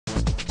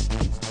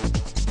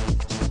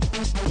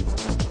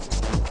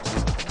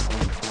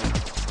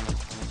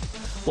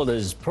Well,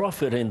 there's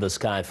profit in the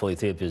sky for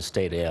Ethiopia's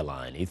state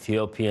airline.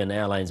 Ethiopian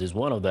Airlines is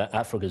one of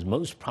Africa's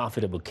most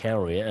profitable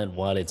carrier, and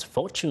while its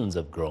fortunes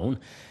have grown,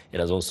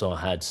 it has also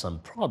had some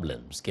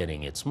problems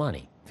getting its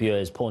money.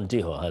 VOA's Paul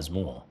Ndiho has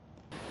more.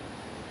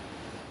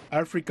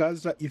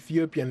 Africa's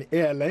Ethiopian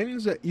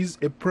Airlines is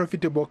a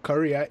profitable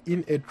carrier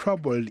in a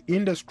troubled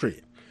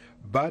industry,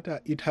 but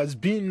it has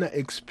been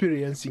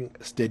experiencing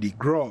steady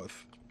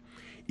growth.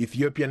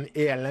 Ethiopian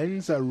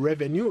Airlines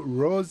revenue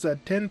rose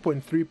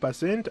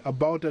 10.3%,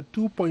 about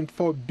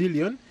 2.4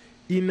 billion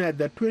in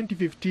the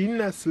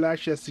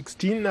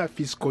 2015/16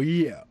 fiscal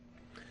year,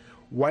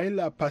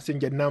 while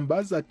passenger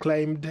numbers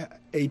climbed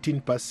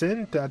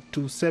 18%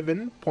 to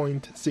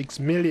 7.6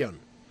 million,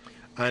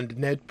 and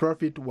net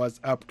profit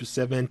was up to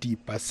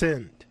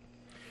 70%.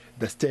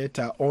 The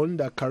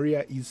state-owned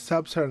carrier is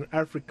Sub-Saharan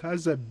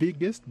Africa's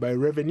biggest by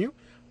revenue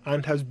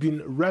and has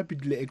been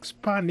rapidly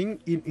expanding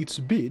in its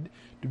bid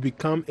to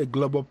become a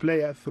global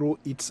player through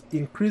its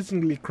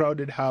increasingly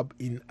crowded hub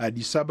in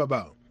Addis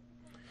Ababa.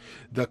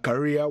 The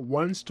carrier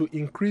wants to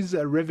increase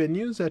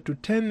revenues to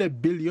 10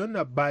 billion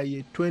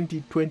by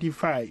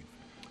 2025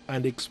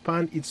 and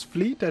expand its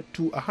fleet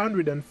to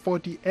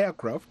 140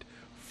 aircraft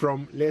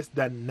from less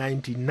than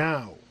 90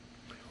 now.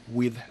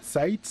 With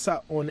sights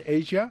on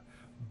Asia,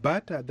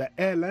 but the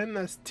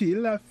airline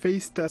still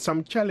faced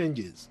some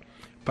challenges,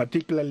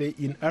 particularly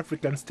in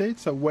African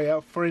states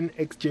where foreign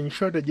exchange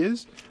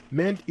shortages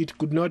meant it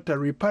could not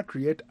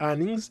repatriate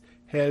earnings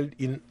held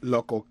in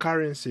local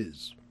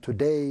currencies.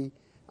 Today,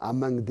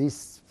 among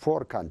these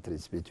four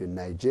countries, between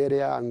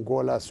Nigeria,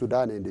 Angola,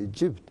 Sudan, and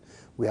Egypt,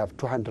 we have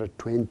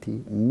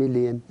 $220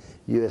 million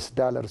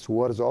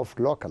worth of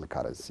local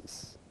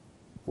currencies,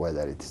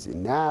 whether it is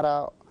in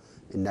Naira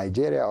in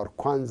Nigeria, or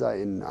Kwanza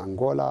in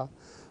Angola,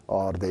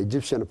 or the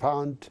Egyptian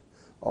pound,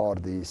 or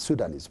the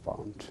Sudanese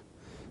pound,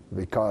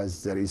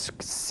 because there is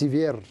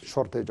severe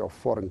shortage of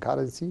foreign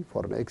currency,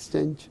 foreign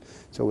exchange,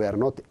 so we are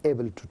not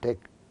able to take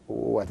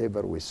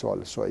whatever we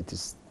sold. So it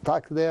is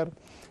stuck there.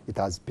 It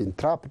has been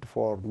trapped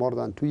for more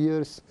than 2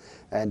 years,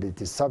 and it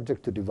is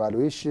subject to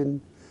devaluation,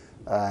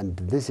 and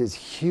this is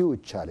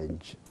huge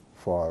challenge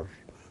for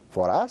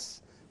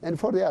us and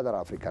for the other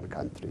African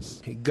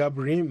countries.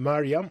 Gabri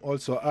Mariam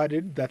also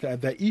added that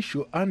the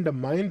issue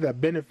undermined the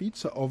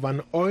benefits of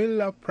an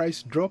oil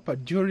price drop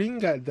during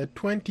the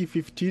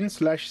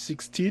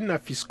 2015/16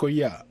 fiscal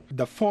year.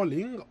 The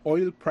falling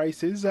oil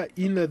prices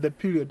in the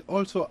period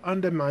also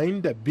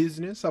undermined the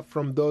business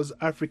from those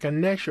African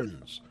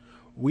nations.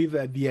 With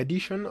the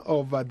addition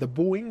of the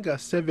Boeing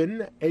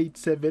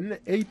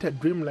 787-8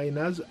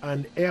 Dreamliners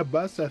and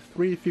Airbus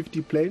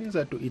 350 planes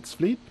to its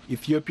fleet,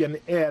 Ethiopian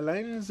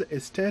Airlines,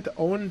 a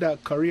state-owned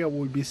carrier,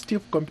 will be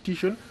stiff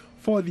competition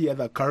for the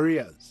other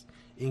carriers,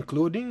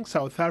 including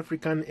South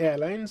African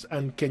Airlines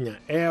and Kenya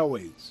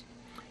Airways.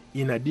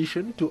 In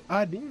addition to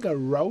adding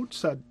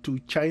routes to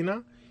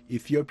China,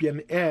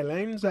 Ethiopian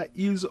Airlines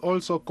is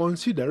also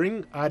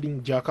considering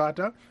adding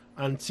Jakarta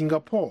and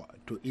Singapore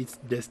to its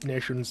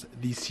destinations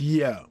this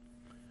year.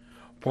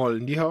 Paul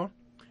Ndiho,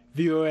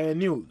 VOA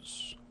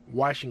News,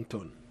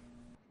 Washington.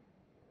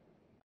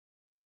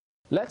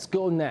 Let's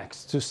go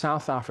next to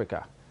South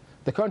Africa.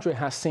 The country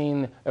has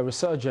seen a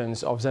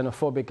resurgence of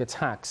xenophobic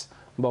attacks,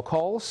 but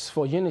calls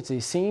for unity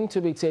seem to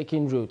be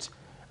taking root,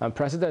 and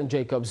President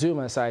Jacob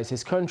Zuma says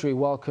his country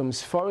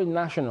welcomes foreign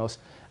nationals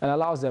and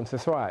allows them to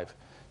thrive.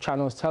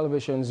 Channels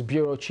Television's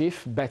bureau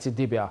chief Betty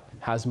Dibia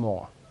has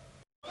more.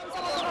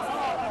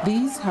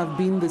 These have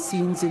been the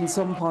scenes in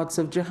some parts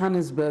of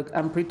Johannesburg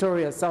and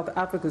Pretoria, South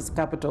Africa's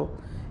capital,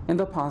 in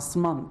the past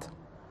month.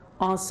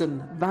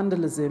 Arson,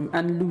 vandalism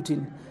and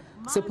looting,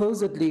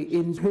 supposedly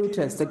in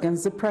protest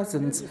against the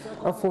presence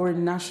of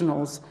foreign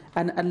nationals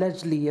and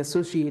allegedly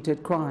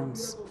associated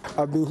crimes.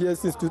 I've been here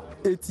since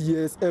 8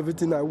 years.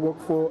 Everything I work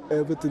for,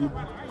 everything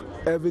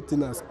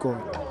has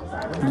gone.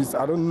 Please,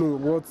 I don't know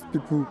what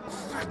people,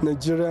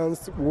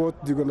 Nigerians, what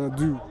they're gonna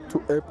do to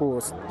help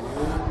us.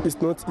 It's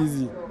not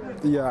easy.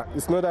 Yeah,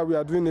 it's not that we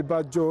are doing a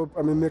bad job.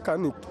 I'm a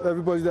mechanic.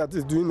 Everybody that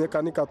is doing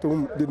mechanic at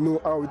home, they know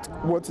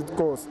what it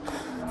costs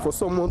for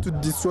someone to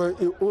destroy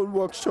a whole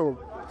workshop.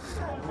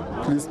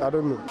 Please, I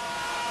don't know.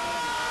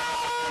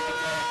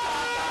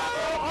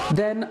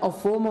 Then a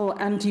formal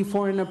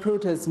anti-foreigner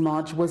protest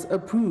march was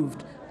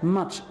approved,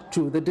 much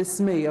to the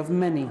dismay of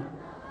many.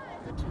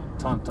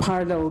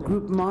 Parallel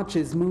group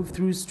marches moved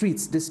through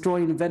streets,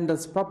 destroying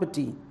vendors'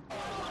 property.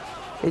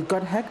 It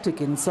got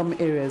hectic in some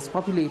areas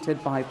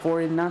populated by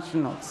foreign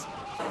nationals.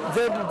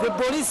 The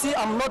police,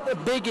 I'm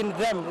not begging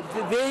them.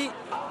 They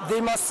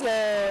must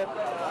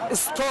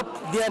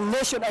stop their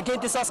nation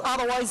against us.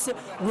 Otherwise,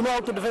 we know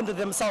how to defend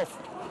themselves.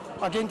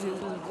 We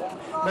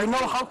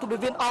know how to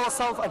defend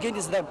ourselves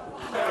against them.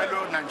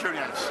 Fellow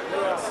Nigerians,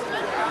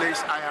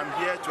 please, I am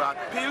here to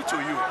appeal to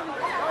you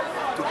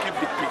to keep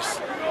the peace.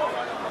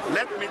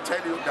 Let me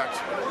tell you that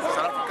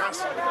South Africans,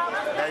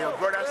 they are your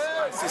brothers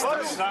and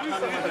sisters.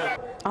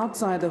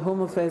 Outside the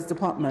Home Affairs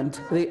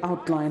Department, they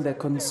outlined their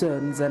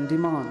concerns and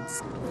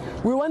demands.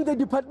 We want the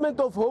Department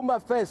of Home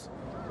Affairs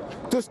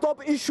to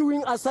stop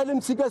issuing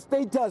asylum seeker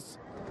status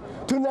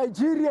to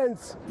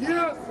Nigerians,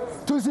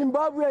 to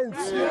Zimbabweans,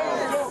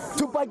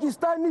 to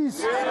Pakistanis,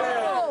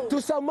 to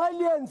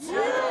Somalians,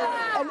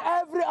 and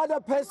every other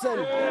person.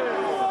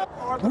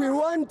 We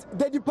want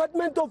the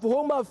Department of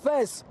Home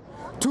Affairs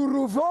to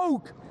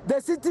revoke the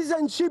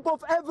citizenship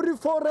of every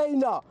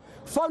foreigner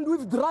found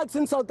with drugs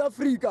in South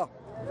Africa,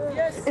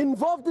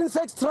 involved in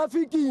sex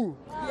trafficking,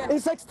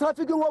 in sex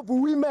trafficking of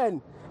women,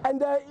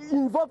 and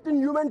involved in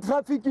human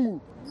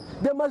trafficking.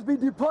 They must be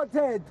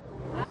deported.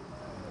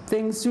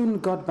 Things soon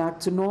got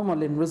back to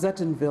normal in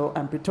Rosettenville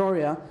and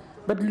Pretoria,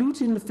 but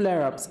looting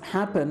flare-ups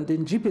happened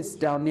in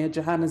Jeepistown near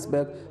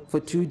Johannesburg for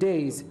 2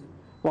 days.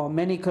 While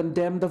many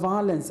condemn the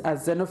violence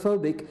as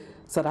xenophobic,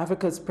 South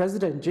Africa's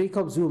President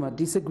Jacob Zuma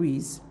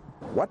disagrees.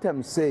 What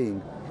I'm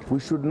saying, we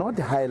should not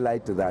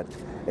highlight that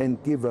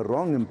and give a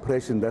wrong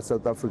impression that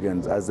South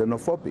Africans are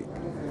xenophobic.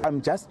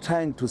 I'm just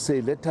trying to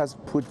say, let us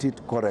put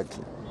it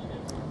correctly.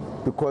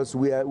 Because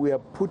we are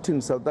putting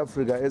South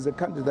Africa as a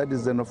country that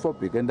is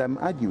xenophobic, and I'm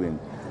arguing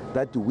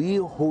that we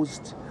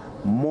host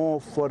more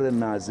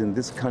foreigners in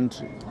this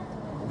country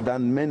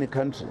than many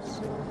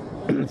countries.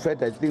 In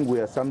fact, I think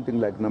we are something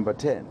like number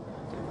 10.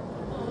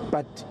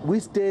 But we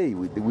stay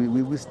with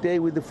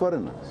the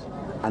foreigners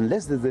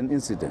unless there's an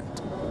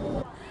incident.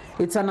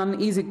 It's an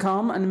uneasy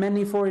calm, and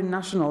many foreign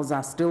nationals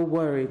are still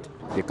worried.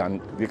 They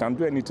can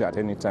do anything at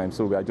any time,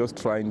 so we are just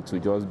trying to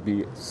just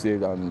be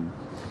safe and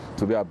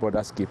to be our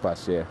brother's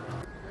keepers here.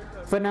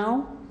 For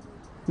now,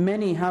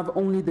 many have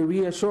only the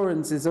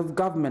reassurances of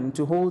government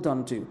to hold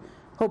on to.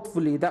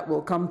 Hopefully that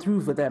will come through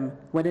for them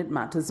when it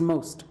matters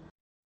most.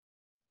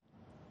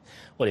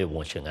 Well, you're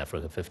watching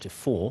Africa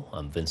 54.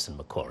 I'm Vincent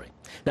McCory.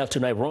 Now to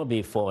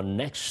Nairobi for our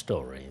next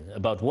story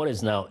about what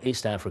is now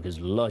East Africa's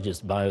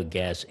largest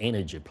biogas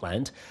energy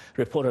plant.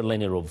 Reporter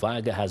Lenny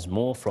Rovaga has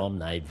more from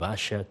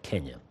Naivasha,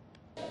 Kenya.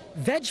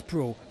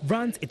 VegPro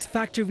runs its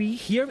factory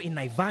here in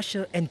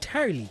Naivasha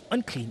entirely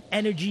on clean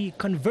energy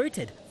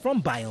converted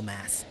from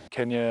biomass.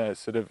 Kenya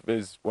sort of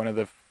is one of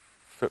the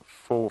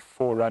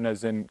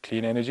forerunners in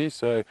clean energy,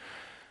 so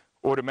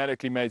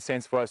automatically made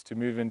sense for us to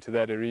move into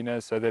that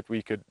arena so that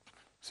we could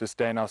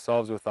sustain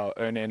ourselves with our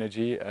own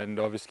energy, and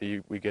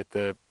obviously we get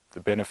the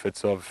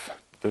benefits of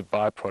the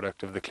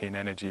byproduct of the clean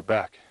energy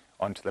back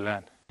onto the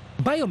land.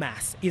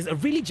 Biomass is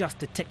really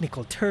just a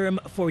technical term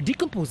for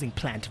decomposing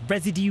plant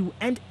residue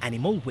and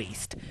animal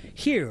waste.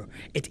 Here,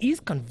 it is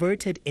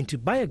converted into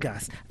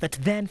biogas that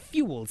then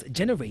fuels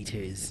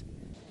generators.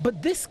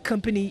 But this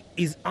company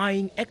is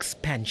eyeing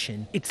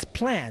expansion. Its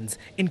plans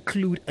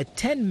include a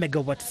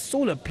 10-megawatt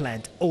solar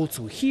plant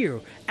also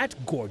here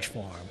at Gorge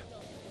Farm.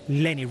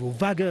 Lenny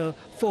Ruvaga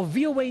for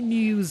VOA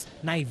News,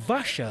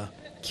 Naivasha,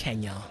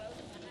 Kenya.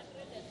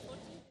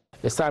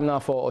 It's time now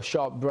for a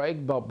short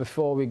break, but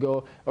before we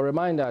go, a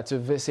reminder to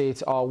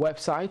visit our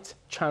website,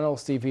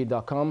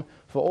 channelstv.com,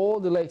 for all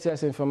the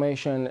latest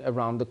information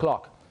around the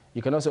clock.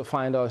 You can also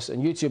find us on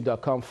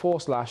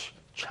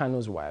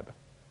youtube.com/channelsweb.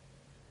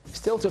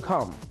 Still to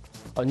come,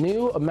 a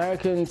new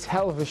American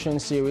television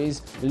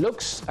series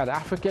looks at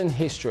African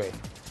history,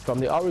 from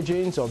the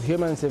origins of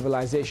human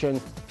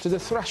civilization to the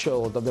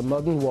threshold of the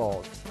modern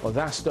world. Well,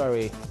 that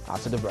story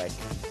after the break.